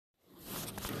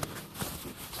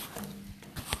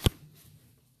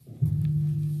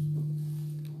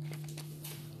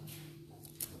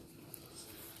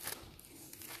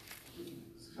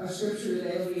Our scripture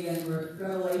today will be in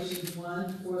Revelations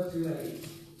 1, 4 through 8.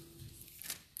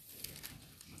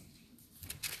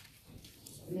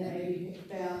 And that may be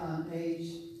found on page,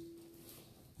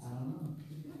 I don't know.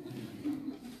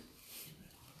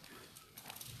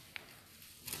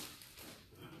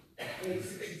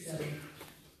 867.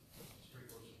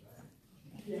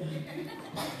 Yeah.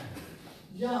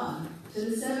 John, to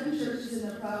the 7 churches in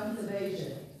the province of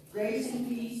Asia, grace and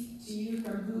peace to you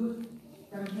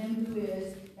from him who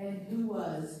is, and who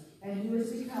was, and who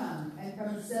is to come, and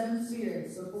from the 7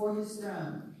 spirits before his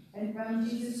throne, and from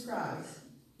Jesus Christ,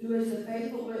 who is the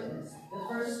faithful witness, the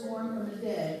firstborn from the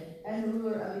dead, and the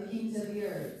ruler of the kings of the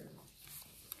earth.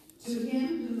 To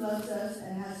him who loves us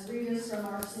and has freed us from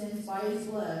our sins by his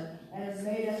blood, and has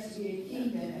made us to be a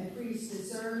kingdom and priests to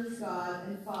serve his God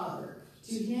and Father.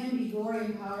 To him be glory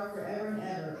and power forever and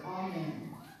ever. Amen.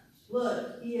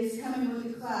 Look, he is coming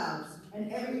with the clouds,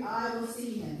 and every eye will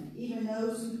see him, even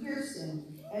those who pierced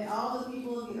him, and all the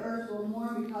people of the earth will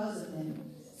mourn because of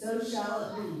him. So shall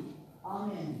it be.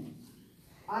 Amen.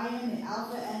 I am the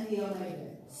Alpha and the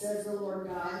Omega, says the Lord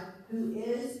God, who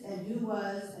is and who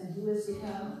was and who is to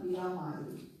come, the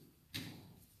Almighty.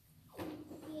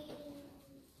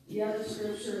 The other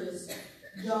scripture is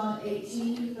John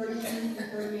 18, 32 through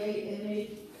 38, and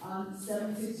made on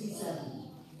 767.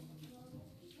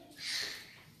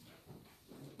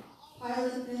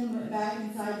 Pilate then went back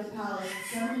inside the palace,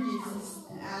 summoned Jesus,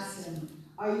 and asked him,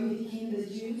 "Are you the king of the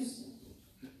Jews?"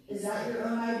 "Is that your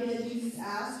own idea?" Jesus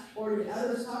asked, "or did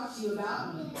others talk to you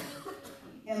about me?"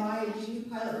 "Am I a Jew?"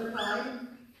 Pilate replied.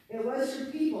 "It was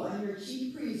your people and your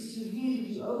chief priests who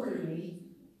handed you over to me.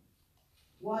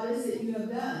 What is it you have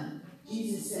done?"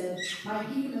 Jesus said, "My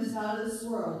kingdom is not of this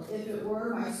world. If it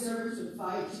were, my servants would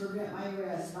fight to prevent my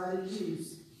arrest by the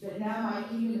Jews. But now my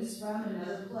kingdom is from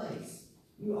another place."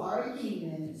 "You are a king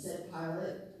then," said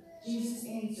Pilate. Jesus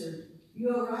answered,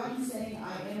 "You are right in saying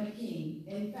I am a king.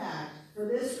 In fact, for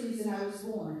this reason I was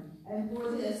born, and for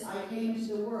this I came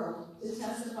into the world, to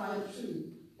testify the truth.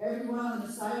 Everyone on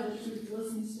the side of the truth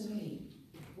listens to me."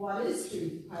 "What is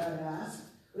truth?" Pilate asked.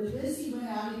 With this he went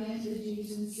out again to the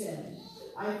Jews and said,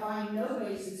 "I find no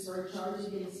basis for a charge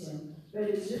against him, but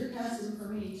it is your custom for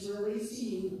me to release to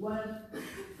you one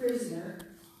prisoner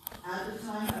at the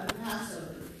time of the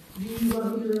Passover. Do you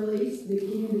want me to release the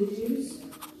king of the Jews?"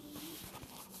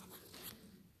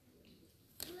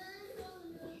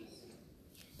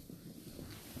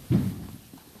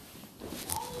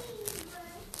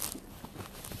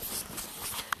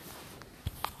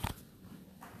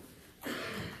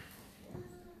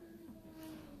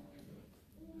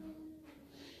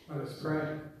 Let us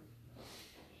pray.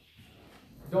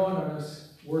 Dawn on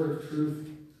us, word of truth,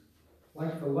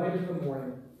 like the light of the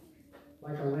morning,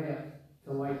 like a lamp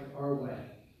to light our way.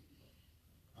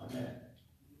 Amen.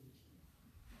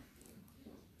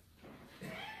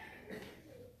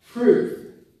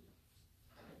 Truth.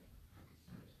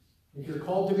 If you're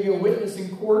called to be a witness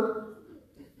in court,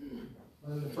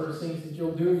 one of the first things that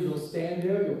you'll do is you'll stand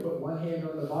there, you'll put one hand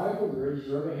on the Bible, you raise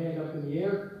your other hand up in the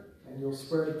air, and you'll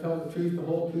swear to tell the truth, the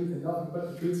whole truth, and nothing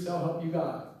but the truth, so help you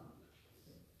God.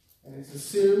 And it's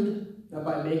assumed that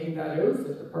by making that oath,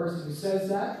 that the person who says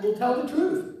that will tell the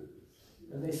truth.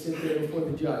 And they sit there before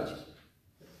the judge.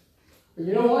 But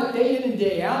you know what? Day in and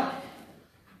day out,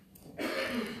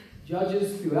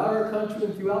 judges throughout our country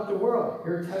and throughout the world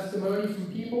hear testimony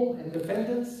from people and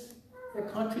defendants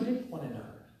that contradict one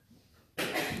another.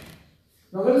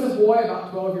 Now, there was a boy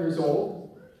about 12 years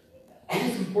old. He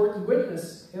was an important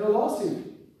witness in a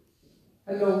lawsuit.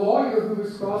 And the lawyer who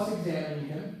was cross-examining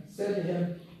him said to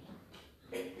him,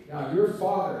 "Now, your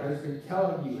father has been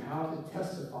telling you how to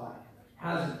testify,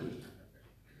 hasn't he?"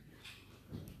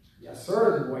 "Yes,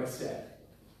 sir," the boy said.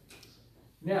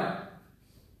 "Now,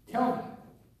 tell me,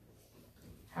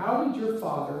 how did your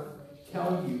father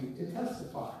tell you to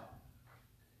testify?"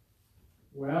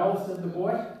 "Well," said the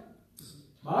boy,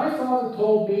 "my father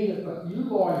told me that you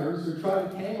lawyers would try to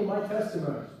tangle my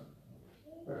testimony.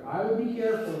 But if I would be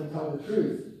careful and tell the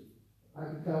truth, I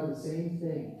could tell the same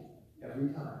thing every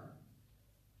time."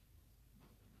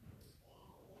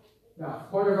 Now,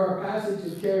 part of our passage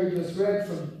that Carrie just read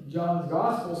from John's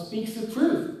Gospel speaks of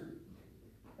truth.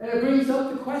 And it brings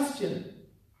up the question,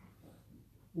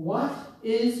 what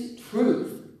is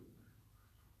truth?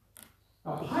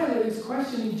 Now, Pilate is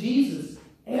questioning Jesus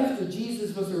after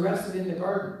Jesus was arrested in the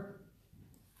garden.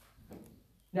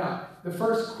 Now, the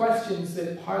first questions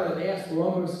that Pilate asked were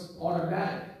almost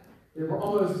automatic. They were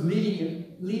almost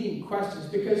leading questions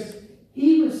because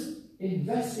he was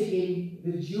investigating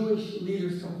the Jewish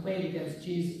leaders' complaint against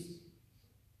Jesus.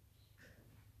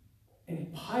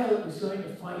 And Pilate was going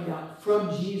to find out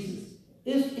from Jesus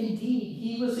if indeed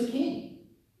he was a king.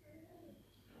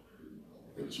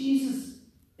 But Jesus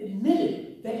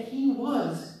admitted that he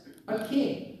was a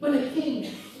king, but a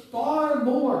king far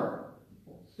more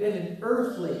than an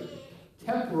earthly,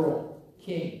 temporal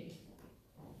king.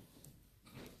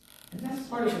 And that's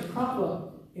part of the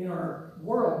problem in our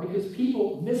world, because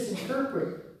people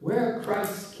misinterpret where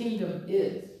Christ's kingdom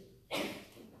is.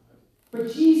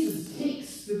 But Jesus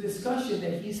takes the discussion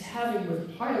that he's having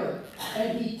with Pilate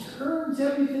and he turns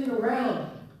everything around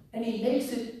and he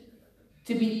makes it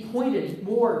to be pointed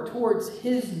more towards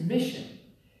his mission.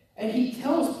 And he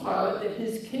tells Pilate that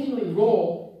his kingly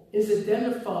role is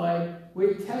identified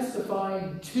with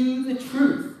testifying to the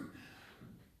truth.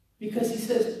 Because he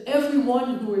says,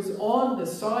 everyone who is on the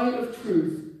side of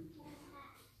truth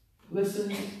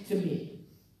listens to me.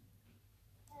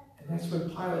 And that's when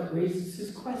Pilate raises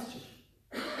his question.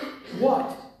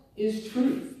 What is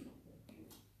truth?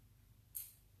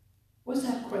 Was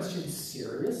that question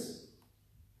serious?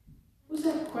 Was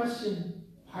that question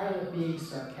Pilate being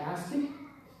sarcastic?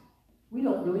 We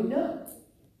don't really know.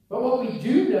 But what we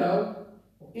do know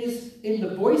is in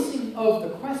the voicing of the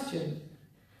question,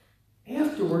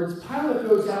 afterwards, Pilate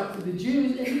goes out to the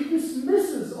Jews and he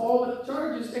dismisses all the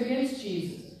charges against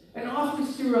Jesus and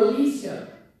offers to release him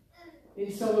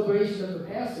in celebration of the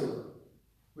Passover,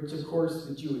 which of course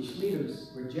the Jewish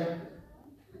leaders rejected.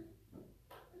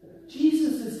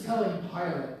 Jesus is telling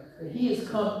Pilate that he has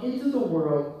come into the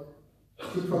world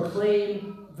to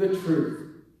proclaim the truth.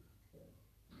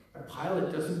 But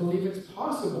Pilate doesn't believe it's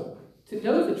possible to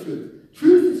know the truth.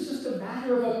 Truth is just a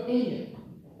matter of opinion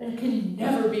and can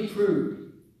never be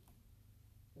proved.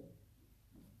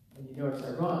 And you know it's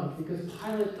ironic because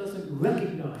Pilate doesn't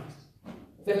recognize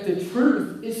that the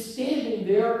truth is standing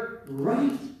there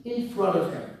right in front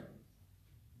of him.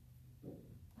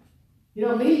 You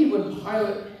know, maybe when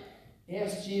Pilate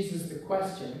asked Jesus the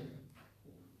question,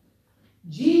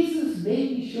 Jesus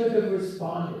maybe should have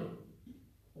responded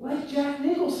like Jack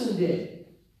Nicholson did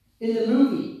in the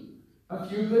movie A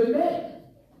Few Good Men.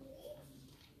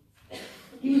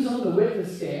 He was on the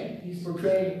witness stand. He's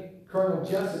portraying Colonel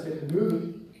Jessup in the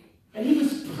movie. And he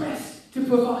was pressed to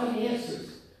provide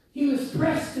answers. He was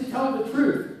pressed to tell the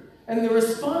truth. And the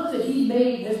response that he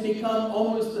made has become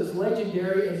almost as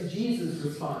legendary as Jesus'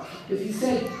 response. Because he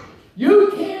said,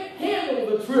 "You can't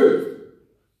handle the truth."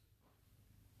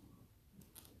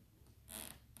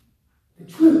 The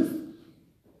truth.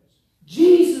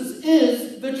 Jesus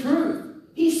is the truth.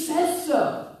 He says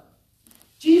so.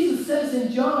 Jesus says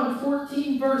in John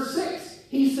 14, verse 6,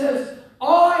 he says,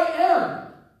 "I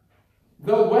am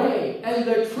the way and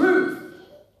the truth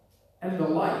and the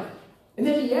life." And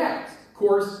then he adds, of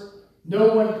course,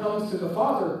 "No one comes to the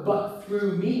Father but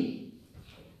through me."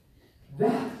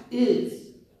 That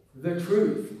is the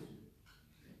truth.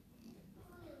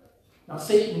 Now,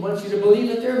 Satan wants you to believe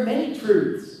that there are many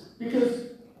truths, because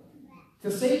to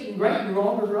Satan, right and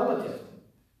wrong are relative.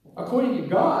 According to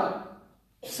God,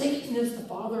 Satan is the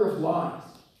father of lies.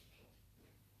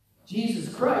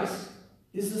 Jesus Christ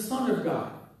is the Son of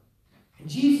God. And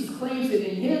Jesus claims that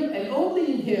in him, and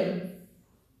only in him,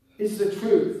 is the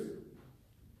truth.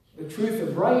 The truth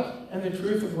of right and the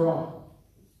truth of wrong.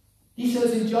 He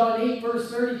says in John 8, verse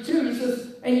 32, he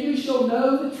says, "And you shall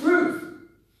know the truth,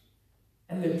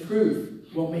 and the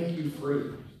truth will make you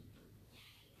free."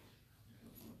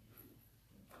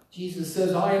 Jesus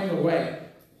says, "I am the way."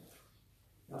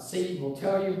 Now Satan will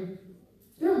tell you,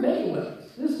 there are many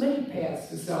ways. There's many paths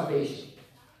to salvation.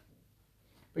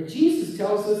 But Jesus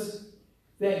tells us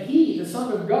that he, the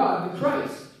Son of God, the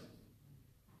Christ,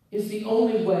 is the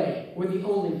only way or the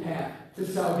only path to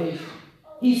salvation.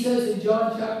 He says in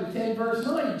John chapter 10, verse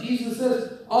 9, Jesus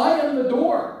says, "I am the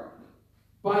door.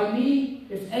 By me,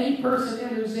 if any person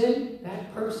enters in,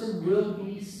 that person will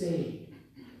be saved."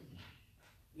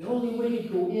 The only way to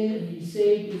go in and be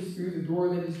saved is through the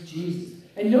door that is Jesus.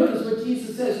 And notice what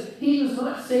Jesus says. He does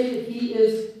not say that he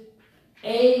is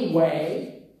a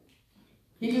way.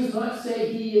 He does not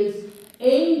say he is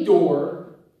a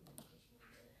door.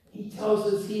 He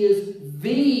tells us he is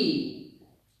the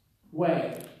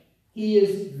way. He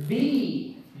is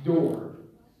the door.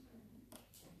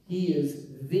 He is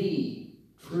the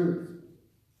truth.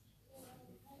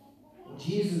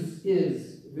 Jesus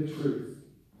is the truth.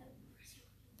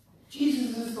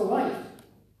 Jesus is the life.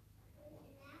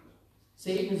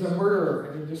 Satan is a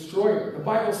murderer and a destroyer. The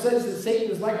Bible says that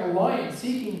Satan is like a lion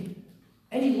seeking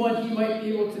anyone he might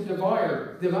be able to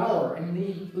devour and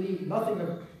leave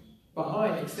nothing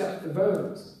behind except the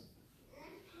bones.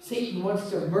 Satan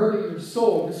wants to murder your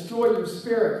soul, destroy your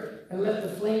spirit, and let the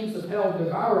flames of hell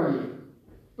devour you.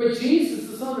 But Jesus,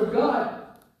 the Son of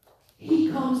God,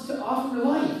 He comes to offer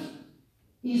life.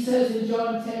 He says in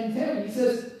John 10:10, he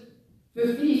says,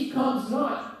 the thief comes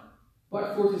not,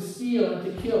 but for to steal and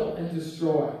to kill and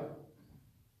destroy.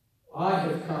 I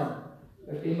have come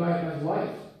that they might have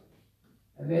life,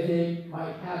 and that they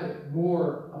might have it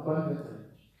more abundantly.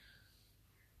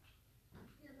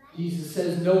 Jesus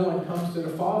says, no one comes to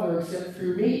the Father except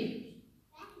through me.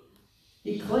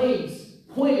 He claims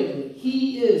pointedly,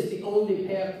 he is the only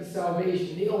path to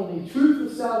salvation, the only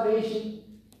truth of salvation,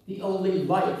 the only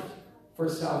life for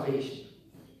salvation.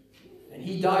 And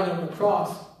he died on the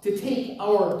cross to take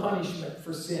our punishment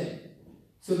for sin,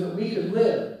 so that we could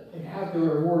live and have the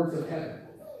rewards of heaven.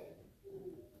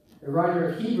 The writer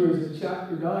of Hebrews in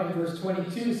chapter 9, verse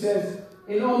 22 says,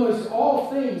 in almost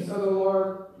all things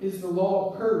is the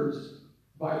law purged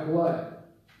by blood.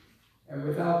 And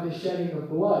without the shedding of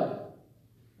blood,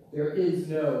 there is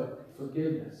no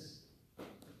forgiveness.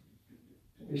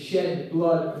 The shed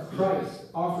blood of Christ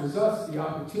offers us the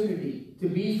opportunity to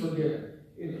be forgiven.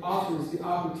 It offers the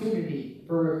opportunity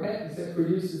for repentance that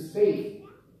produces faith.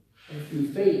 And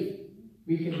through faith,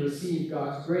 we can receive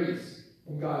God's grace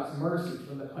and God's mercy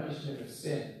from the punishment of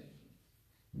sin.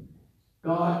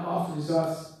 God offers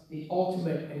us the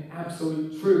ultimate and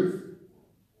absolute truth.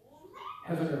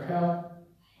 Heaven or hell,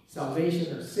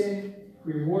 salvation or sin,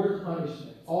 reward or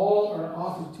punishment, all are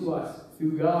offered to us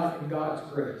through God and God's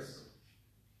grace.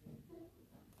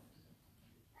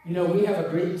 You know, we have a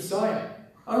great Messiah.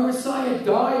 Our Messiah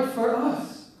died for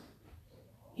us.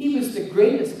 He was the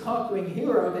greatest conquering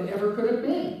hero that ever could have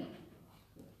been.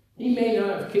 He may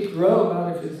not have kicked Rome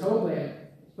out of his homeland,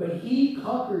 but he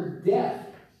conquered death.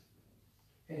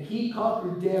 And he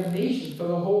conquered damnation for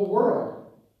the whole world.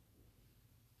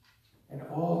 And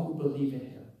all who believe in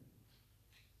him.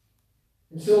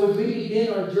 And so as we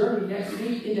begin our journey next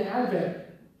week into Advent,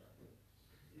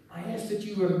 I ask that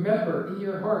you remember in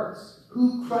your hearts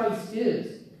who Christ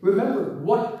is. Remember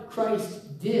what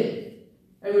Christ did.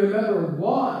 And remember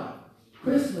why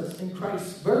Christmas and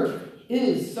Christ's birth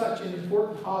is such an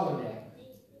important holiday.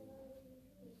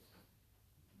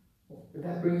 But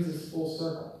that brings us full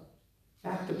circle.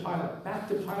 Back to Pilate. Back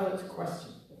to Pilate's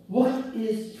question. What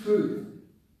is truth?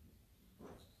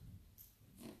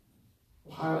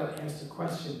 Pilate asked a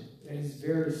question that is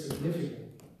very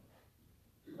significant.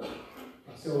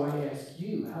 So I ask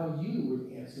you how you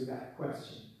would answer that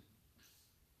question.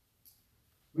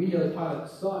 We know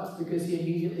Pilate's thoughts because he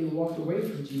immediately walked away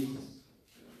from Jesus.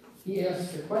 He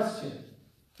asks the question.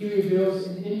 He reveals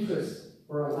an interest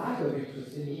or a lack of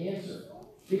interest in the answer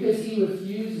because he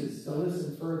refuses to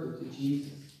listen further to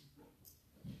Jesus.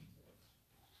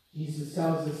 Jesus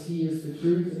tells us he is the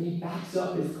truth, and he backs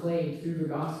up his claim through the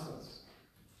Gospels.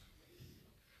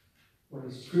 What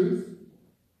is truth?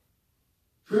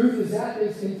 Truth is that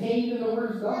is contained in the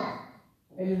Word of God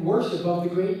and in worship of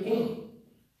the great King.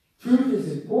 Truth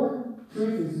is important.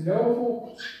 Truth is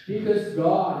knowable because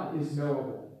God is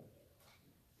knowable.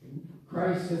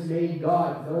 Christ has made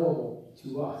God knowable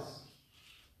to us.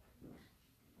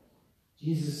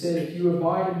 Jesus said, if you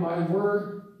abide in my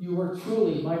word, you are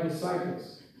truly my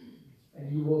disciples,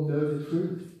 and you will know the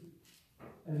truth,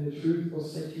 and the truth will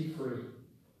set you free.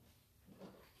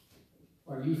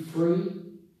 Are you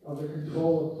free of the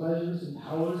control of pleasures and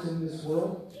powers in this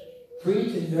world?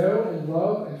 Free to know and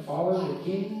love and follow the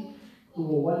King who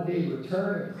will one day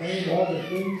return and claim all the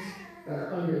things that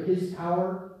are under his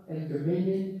power and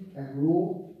dominion and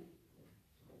rule?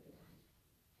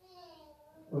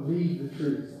 Believe the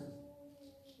truth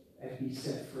and be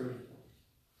set free.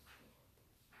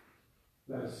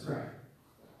 Let us pray.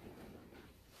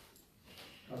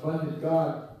 Abundant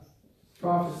God,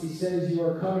 prophecy says you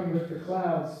are coming with the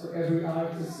clouds for every eye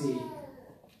to see.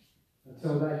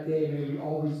 Until that day, may we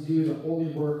always do the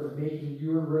holy work of making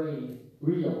your reign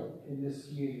real in this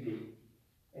community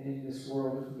and in this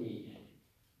world of need.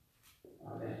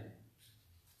 Amen.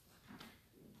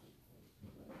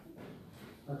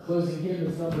 Our closing hymn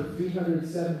is number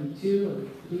 372, and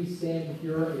please stand if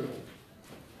you are able.